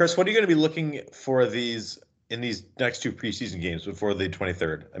 Chris, what are you going to be looking for in these next two preseason games before the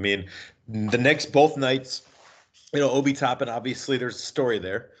 23rd? I mean, the Knicks both nights, Obi Toppin, obviously there's a story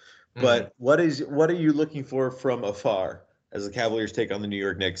there, but what are you looking for from afar as the Cavaliers take on the New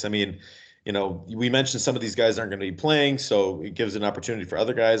York Knicks? I mean, we mentioned some of these guys aren't going to be playing, so it gives an opportunity for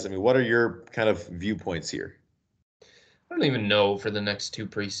other guys. I mean, what are your kind of viewpoints here? I don't even know for the next two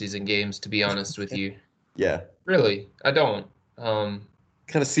preseason games, to be honest with you. Yeah. Really, I don't. Kind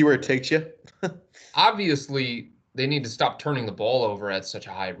of see where it takes you. Obviously, they need to stop turning the ball over at such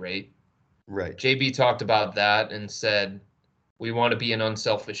a high rate. Right. JB talked about that and said, we want to be an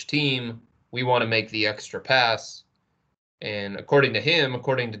unselfish team. We want to make the extra pass. And according to him,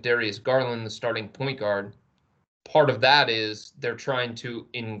 according to Darius Garland, the starting point guard, part of that is they're trying to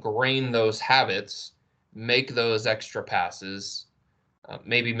ingrain those habits, make those extra passes,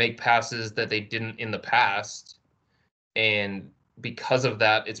 maybe make passes that they didn't in the past. And because of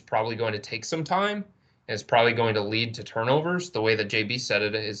that, it's probably going to take some time. And it's probably going to lead to turnovers. The way that JB said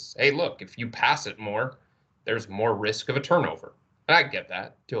it is, hey, look, if you pass it more, there's more risk of a turnover. And I get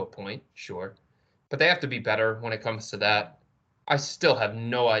that to a point, sure. But they have to be better when it comes to that. I still have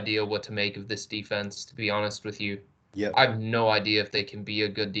no idea what to make of this defense, to be honest with you. Yep. I have no idea if they can be a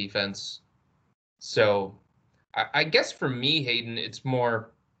good defense. So I guess for me, Hayden, it's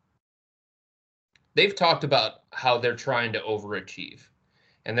more, they've talked about how they're trying to overachieve.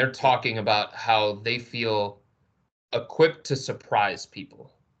 And they're talking about how they feel equipped to surprise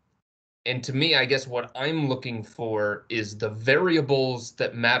people. And to me, I guess what I'm looking for is the variables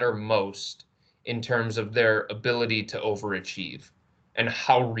that matter most in terms of their ability to overachieve and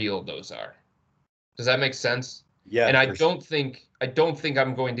how real those are. Does that make sense? Yeah. And I don't think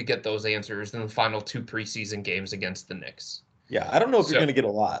I'm going to get those answers in the final two preseason games against the Knicks. Yeah, I don't know if you're going to get a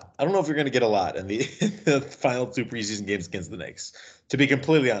lot. I don't know if you're going to get a lot in the final two preseason games against the Knicks, to be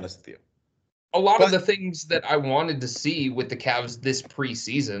completely honest with you. A lot of the things that I wanted to see with the Cavs this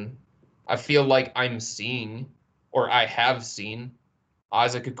preseason, I feel like I'm seeing, or I have seen.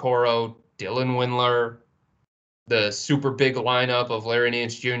 Isaac Okoro, Dylan Windler, the super big lineup of Larry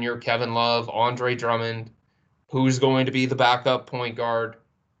Nance Jr., Kevin Love, Andre Drummond, who's going to be the backup point guard.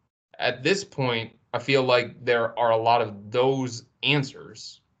 At this point, I feel like there are a lot of those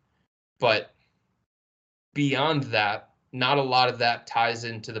answers, but beyond that, not a lot of that ties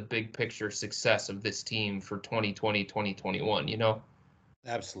into the big picture success of this team for 2020, 2021,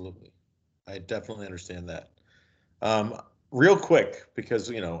 Absolutely. I definitely understand that. Real quick, because,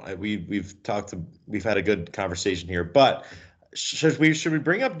 we've had a good conversation here, but should we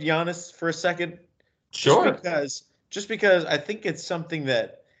bring up Giannis for a second? Sure. Just because I think it's something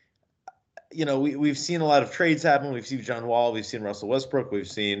that, we've seen a lot of trades happen. We've seen John Wall. We've seen Russell Westbrook. We've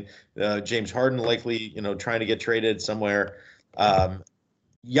seen James Harden likely, trying to get traded somewhere.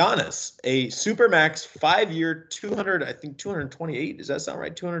 Giannis, a supermax 5-year, 228. Does that sound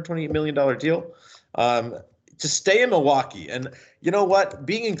right? $228 million deal to stay in Milwaukee. And you know what?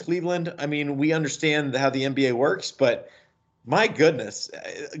 Being in Cleveland, I mean, we understand how the NBA works, but my goodness,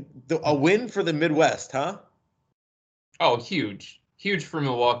 a win for the Midwest, huh? Oh, huge for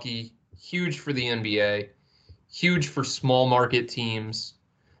Milwaukee. Huge for the NBA, huge for small market teams.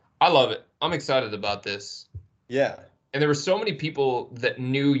 I love it. I'm excited about this. Yeah. And there were so many people that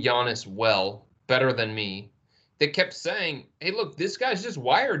knew Giannis well, better than me, that kept saying, hey, look, this guy's just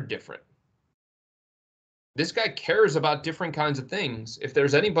wired different. This guy cares about different kinds of things. If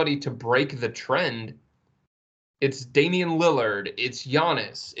there's anybody to break the trend, it's Damian Lillard, it's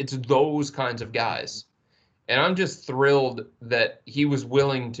Giannis, it's those kinds of guys. And I'm just thrilled that he was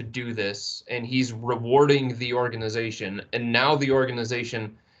willing to do this, and he's rewarding the organization. And now the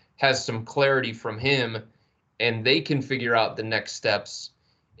organization has some clarity from him, and they can figure out the next steps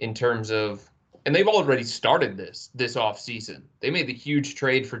in terms of, and they've already started this offseason. They made the huge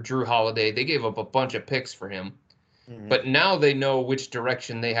trade for Drew Holiday. They gave up a bunch of picks for him. Mm-hmm. But now they know which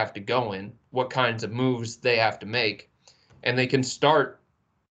direction they have to go in, what kinds of moves they have to make. And they can start,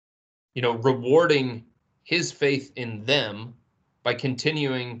 rewarding his faith in them by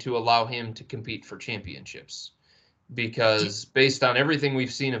continuing to allow him to compete for championships. Because based on everything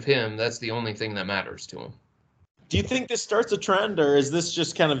we've seen of him, that's the only thing that matters to him. Do you think this starts a trend, or is this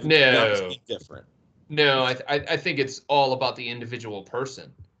just kind of No. different? No, I think it's all about the individual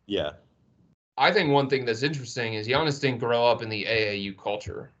person. Yeah. I think one thing that's interesting is Giannis didn't grow up in the AAU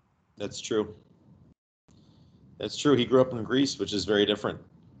culture. That's true. That's true. He grew up in Greece, which is very different.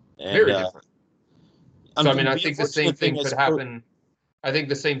 And, Very different. So, I the think the same thing unfortunate could happen. I think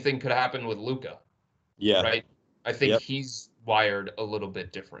the same thing could happen with Luka. Yeah. Right? I think Yep. he's wired a little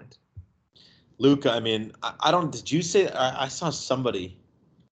bit different. Luka, I mean, I don't. Did you say? I saw somebody.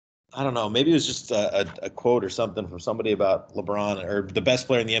 I don't know. Maybe it was just a quote or something from somebody about LeBron or the best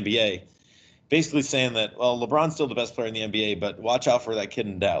player in the NBA, basically saying that, well, LeBron's still the best player in the NBA, but watch out for that kid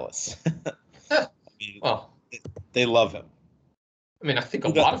in Dallas. I mean, Well, they love him. I mean, I think a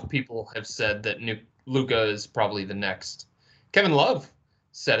lot of people have said that Luka is probably the next. Kevin Love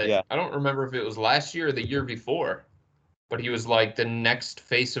said it. Yeah. I don't remember if it was last year or the year before, but he was like, the next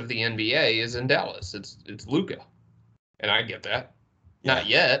face of the NBA is in Dallas. It's Luka, and I get that. Yeah. Not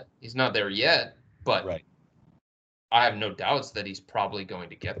yet. He's not there yet, but Right. I have no doubts that he's probably going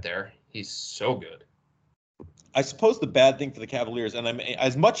to get there. He's so good. I suppose the bad thing for the Cavaliers, and I mean,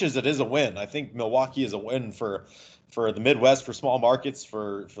 as much as it is a win, I think Milwaukee is a win for the Midwest, for small markets,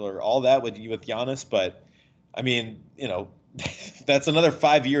 for all that with Giannis. But I mean, that's another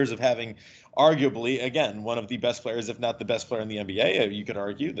 5 years of having arguably, again, one of the best players, if not the best player in the NBA. You could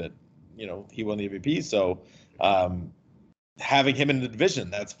argue that, he won the MVP. So having him in the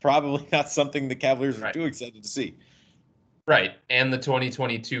division, that's probably not something the Cavaliers are too excited to see. Right. And the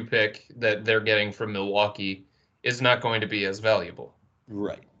 2022 pick that they're getting from Milwaukee is not going to be as valuable.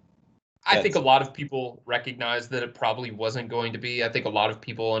 Right. I think a lot of people recognize that it probably wasn't going to be. I think a lot of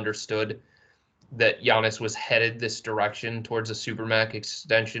people understood that Giannis was headed this direction towards a Supermax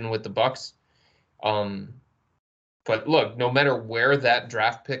extension with the Bucks. But look, no matter where that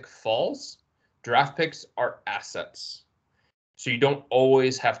draft pick falls, draft picks are assets. So you don't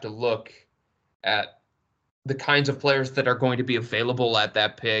always have to look at the kinds of players that are going to be available at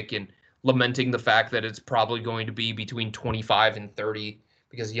that pick and lamenting the fact that it's probably going to be between 25 and 30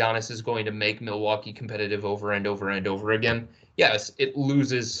 because Giannis is going to make Milwaukee competitive over and over and over again. Yes, it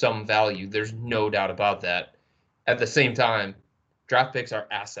loses some value. There's no doubt about that. At the same time, draft picks are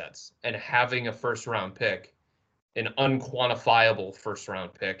assets, and having a first-round pick, an unquantifiable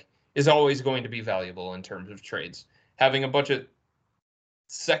first-round pick, is always going to be valuable in terms of trades. Having a bunch of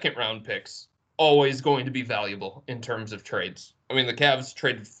second-round picks, always going to be valuable in terms of trades. I mean, the Cavs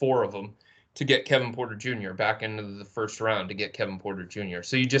traded 4 of them to get Kevin Porter Jr. back into the first round to get Kevin Porter Jr.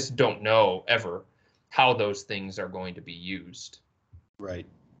 So you just don't know ever how those things are going to be used. Right.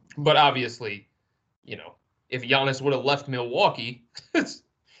 But obviously, if Giannis would have left Milwaukee,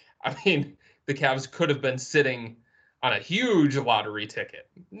 I mean, the Cavs could have been sitting on a huge lottery ticket.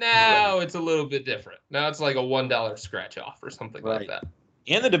 Now It's a little bit different. Now it's like a $1 scratch off or something like that.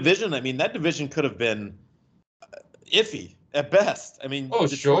 And the division, I mean, that division could have been iffy at best. I mean,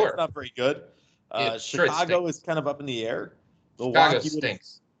 Detroit's sure. not very good. Chicago is kind of up in the air. Chicago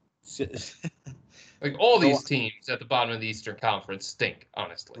stinks. Like all these teams at the bottom of the Eastern Conference stink,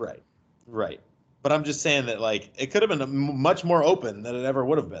 honestly. Right. But I'm just saying that, like, it could have been much more open than it ever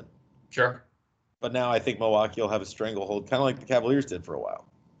would have been. Sure. But now I think Milwaukee will have a stranglehold, kind of like the Cavaliers did for a while.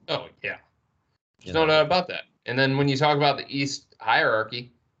 Oh, yeah. There's no doubt about that. And then when you talk about the East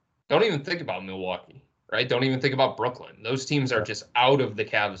hierarchy, don't even think about Milwaukee, right? Don't even think about Brooklyn. Those teams are just out of the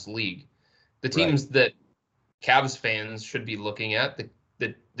Cavs league. The teams that Cavs fans should be looking at,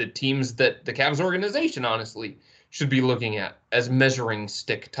 the teams that the Cavs organization, honestly, should be looking at as measuring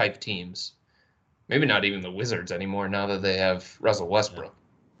stick type teams. Maybe not even the Wizards anymore now that they have Russell Westbrook.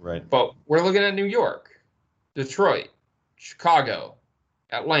 Right. But we're looking at New York, Detroit, Chicago,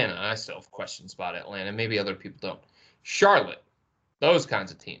 Atlanta. I still have questions about Atlanta. Maybe other people don't. Charlotte, those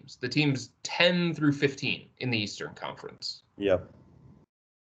kinds of teams. The teams 10 through 15 in the Eastern Conference. Yep.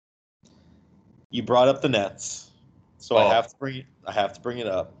 You brought up the Nets, so I have to bring it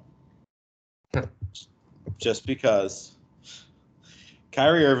up. Just because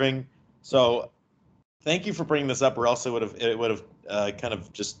Kyrie Irving. So, thank you for bringing this up, or else it would have kind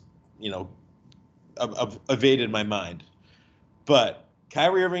of just evaded my mind. But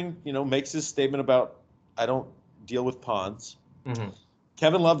Kyrie Irving, makes his statement about I don't deal with pawns. Mm-hmm.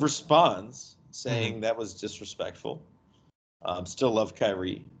 Kevin Love responds saying that was disrespectful. Still love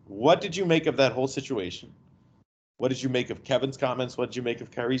Kyrie. What did you make of that whole situation? What did you make of Kevin's comments? What did you make of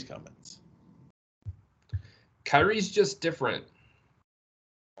Kyrie's comments? Kyrie's just different.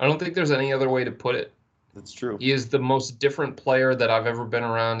 I don't think there's any other way to put it. That's true. He is the most different player that I've ever been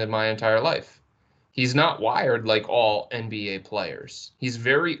around in my entire life. He's not wired like all NBA players. He's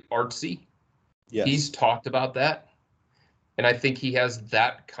very artsy. Yes. He's talked about that. And I think he has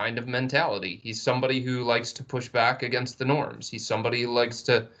that kind of mentality. He's somebody who likes to push back against the norms. He's somebody who likes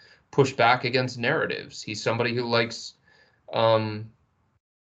to push back against narratives. He's somebody who likes to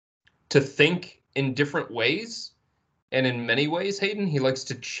think in different ways. And in many ways, Hayden, he likes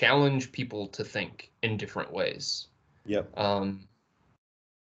to challenge people to think in different ways. Yep. I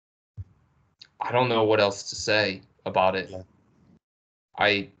don't know what else to say about it.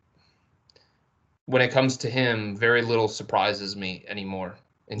 Yeah. When it comes to him, very little surprises me anymore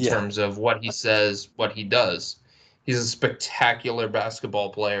in terms of what he says, what he does. He's a spectacular basketball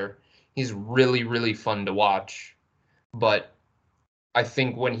player. He's really, really fun to watch. But I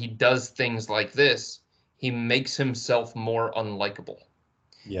think when he does things like this, he makes himself more unlikable.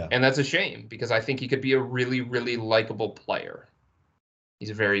 Yeah. And that's a shame because I think he could be a really, really likable player. He's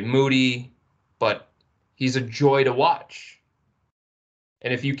very moody, but he's a joy to watch.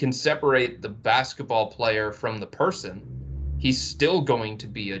 And if you can separate the basketball player from the person, he's still going to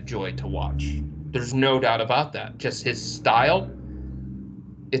be a joy to watch. There's no doubt about that. Just his style,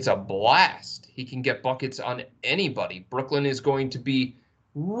 it's a blast. He can get buckets on anybody. Brooklyn is going to be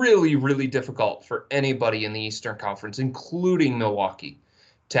really, really difficult for anybody in the Eastern Conference, including Milwaukee,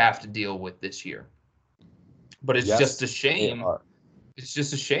 to have to deal with this year. But it's just a shame. It's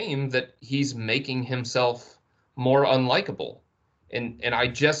just a shame that he's making himself more unlikable. And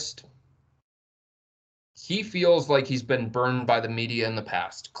he feels like he's been burned by the media in the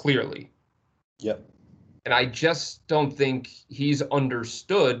past, clearly. Yep. And I just don't think he's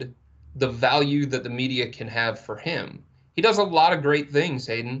understood the value that the media can have for him. He does a lot of great things,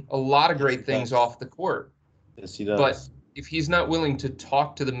 Hayden, a lot of great things off the court. Yes, he does. But if he's not willing to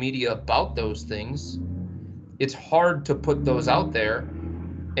talk to the media about those things, it's hard to put those out there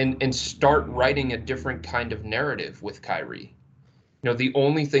and start writing a different kind of narrative with Kyrie. The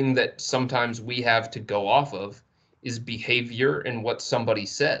only thing that sometimes we have to go off of is behavior and what somebody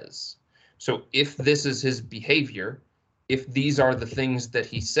says. So if this is his behavior, if these are the things that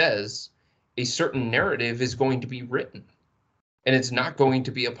he says, a certain narrative is going to be written. And it's not going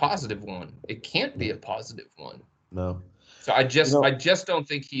to be a positive one. It can't be a positive one. No. So I just don't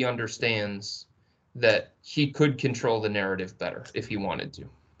think he understands that he could control the narrative better if he wanted to.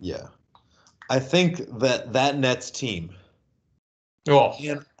 Yeah. I think that Nets team,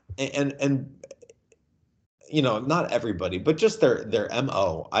 and not everybody, but just their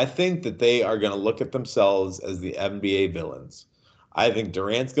MO. I think that they are going to look at themselves as the NBA villains. I think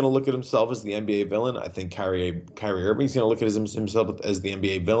Durant's going to look at himself as the NBA villain. I think Kyrie Irving's going to look at himself as the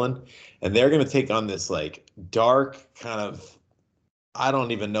NBA villain, and they're going to take on this like dark kind of, I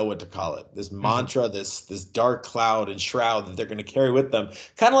don't even know what to call it, this mantra, this dark cloud and shroud that they're going to carry with them,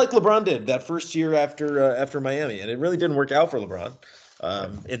 kind of like LeBron did that first year after Miami, and it really didn't work out for LeBron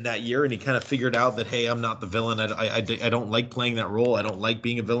in that year, and he kind of figured out that, hey, I'm not the villain. I don't like playing that role. I don't like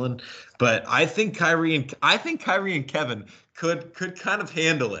being a villain. But I think Kyrie and Kevin could kind of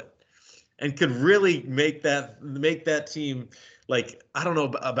handle it and could really make that team, like, I don't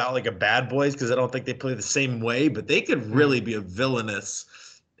know about like a Bad Boys, because I don't think they play the same way, but they could really be a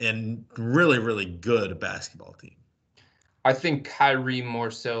villainous and really, really good basketball team. I think Kyrie more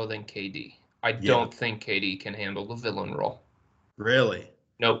so than KD. I don't think KD can handle the villain role. Really?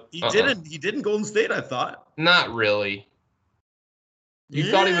 Nope. He didn't. He did in Golden State, I thought. Not really. You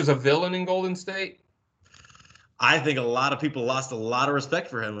thought he was a villain in Golden State? I think a lot of people lost a lot of respect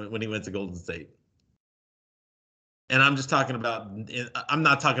for him when he went to Golden State. And I'm just talking about, I'm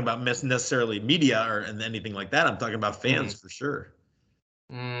not talking about necessarily media or anything like that. I'm talking about fans for sure.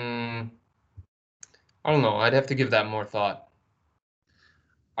 I don't know. I'd have to give that more thought.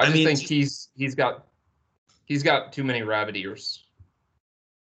 I just think he's got too many rabbit ears.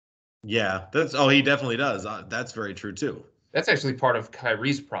 Yeah, he definitely does. That's very true too. That's actually part of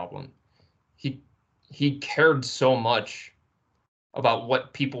Kyrie's problem. He cared so much about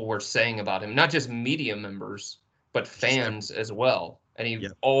what people were saying about him, not just media members, but fans as well. And he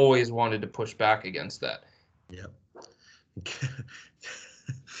always wanted to push back against that. Yeah.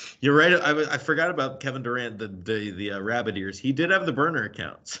 You're right. I forgot about Kevin Durant, the rabbit ears. He did have the burner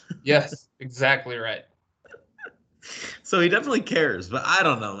accounts. Yes, exactly right. So he definitely cares, but I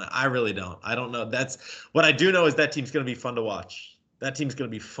don't know. I really don't. I don't know. That's what I do know is that team's going to be fun to watch. That team's going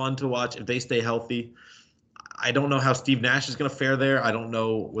to be fun to watch if they stay healthy. I don't know how Steve Nash is going to fare there. I don't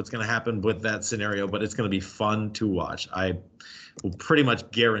know what's going to happen with that scenario, but it's going to be fun to watch. I will pretty much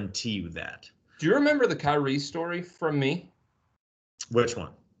guarantee you that. Do you remember the Kyrie story from me? Which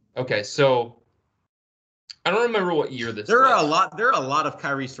one? Okay, so I don't remember what year this was. There are a lot of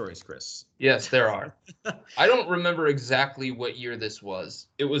Kyrie stories, Chris. Yes, there are. I don't remember exactly what year this was.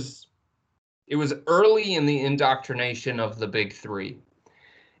 It was It was early in the indoctrination of the Big Three.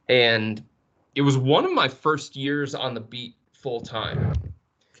 And it was one of my first years on the beat full time.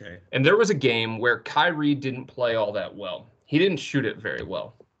 Okay. And there was a game where Kyrie didn't play all that well. He didn't shoot it very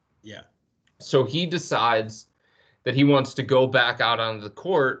well. Yeah. So he decides that he wants to go back out onto the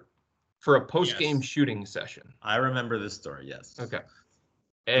court for a post-game shooting session. I remember this story, yes. Okay.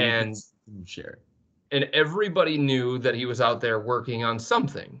 And share. And everybody knew that he was out there working on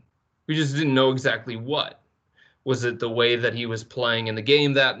something. We just didn't know exactly what. Was it the way that he was playing in the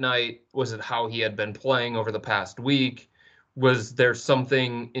game that night? Was it how he had been playing over the past week? Was there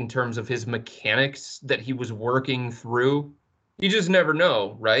something in terms of his mechanics that he was working through? You just never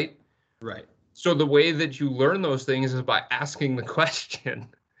know, right? Right. So the way that you learn those things is by asking the question.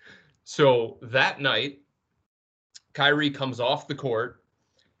 So that night, Kyrie comes off the court,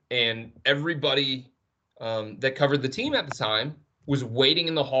 and everybody that covered the team at the time was waiting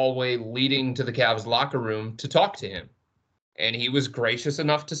in the hallway leading to the Cavs locker room to talk to him. And he was gracious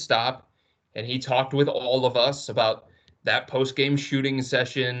enough to stop, and he talked with all of us about that post-game shooting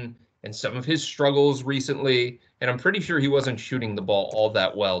session and some of his struggles recently. And I'm pretty sure he wasn't shooting the ball all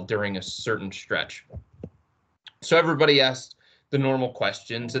that well during a certain stretch. So everybody asked the normal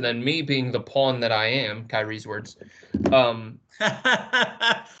questions, and then me being the pawn that I am, Kyrie's words, I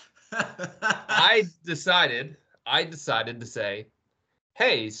decided to say,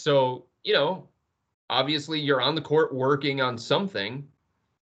 hey, so, obviously you're on the court working on something.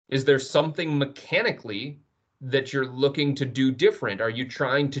 Is there something mechanically that you're looking to do different? Are you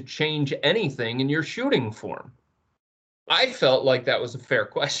trying to change anything in your shooting form? I felt like that was a fair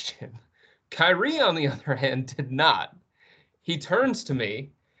question. Kyrie, on the other hand, did not. He turns to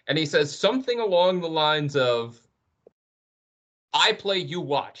me and he says something along the lines of, I play, you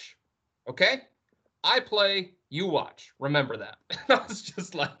watch. Okay? I play, you watch. Remember that. And I was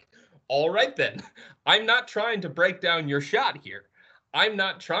just like, all right then. I'm not trying to break down your shot here. I'm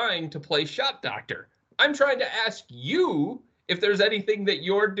not trying to play shot doctor. I'm trying to ask you if there's anything that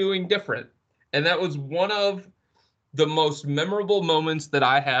you're doing different. And that was one of the most memorable moments that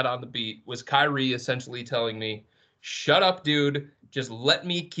I had on the beat, was Kyrie essentially telling me, shut up, dude. Just let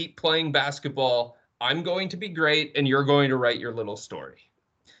me keep playing basketball. I'm going to be great, and you're going to write your little story.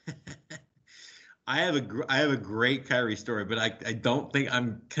 I have a great Kyrie story, but I don't think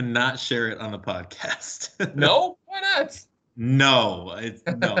cannot share it on the podcast. No? Why not? No, I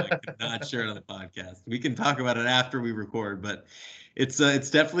could not share it on the podcast. We can talk about it after we record, but it's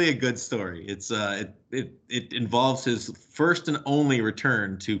definitely a good story. It involves his first and only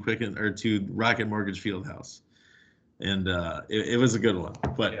return to Rocket Mortgage Fieldhouse. And it was a good one.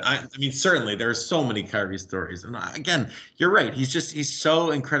 But yeah. I mean, certainly there are so many Kyrie stories. And again, you're right. He's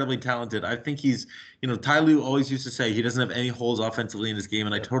so incredibly talented. I think Ty Lue always used to say he doesn't have any holes offensively in his game.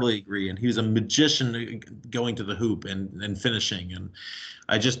 And I totally agree. And he was a magician going to the hoop and finishing. And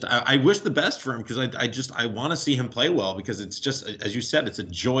I wish the best for him, because I want to see him play well, because it's just, as you said, it's a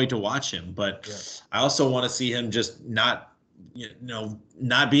joy to watch him. But yeah. I also want to see him just not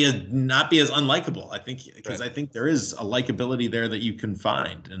be as unlikable. I think, because right. I think there is a likability there that you can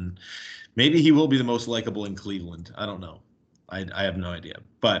find, and maybe he will be the most likable in Cleveland. I don't know. I have no idea.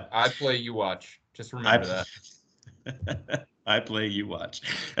 But I play, you watch. Just remember that. I play, you watch.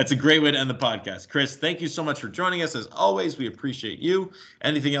 That's a great way to end the podcast. Chris, thank you so much for joining us. As always, we appreciate you.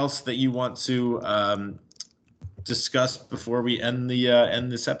 Anything else that you want to discuss before we end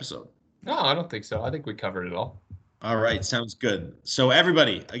this episode? No, I don't think so. I think we covered it all. All right, sounds good. So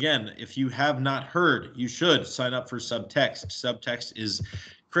everybody, again, if you have not heard, you should sign up for Subtext. Subtext is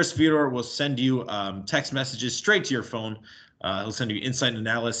Chris Fedor will send you text messages straight to your phone. He'll send you insight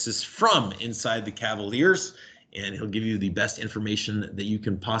analysis from inside the Cavaliers, and he'll give you the best information that you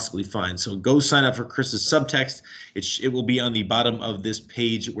can possibly find. So go sign up for Chris's Subtext. It will be on the bottom of this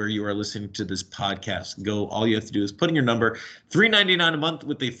page where you are listening to this podcast. All you have to do is put in your number, $3.99 a month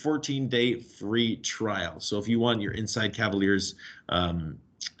with a 14-day free trial. So if you want your Inside Cavaliers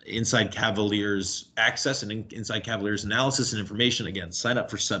access and Inside Cavaliers analysis and information, again, sign up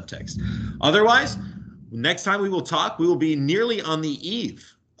for Subtext. Otherwise, next time we will talk, we will be nearly on the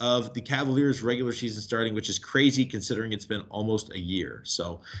eve of the Cavaliers regular season starting, which is crazy considering it's been almost a year.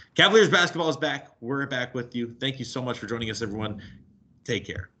 So Cavaliers basketball is back. We're back with you. Thank you so much for joining us, everyone. Take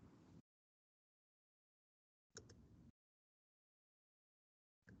care.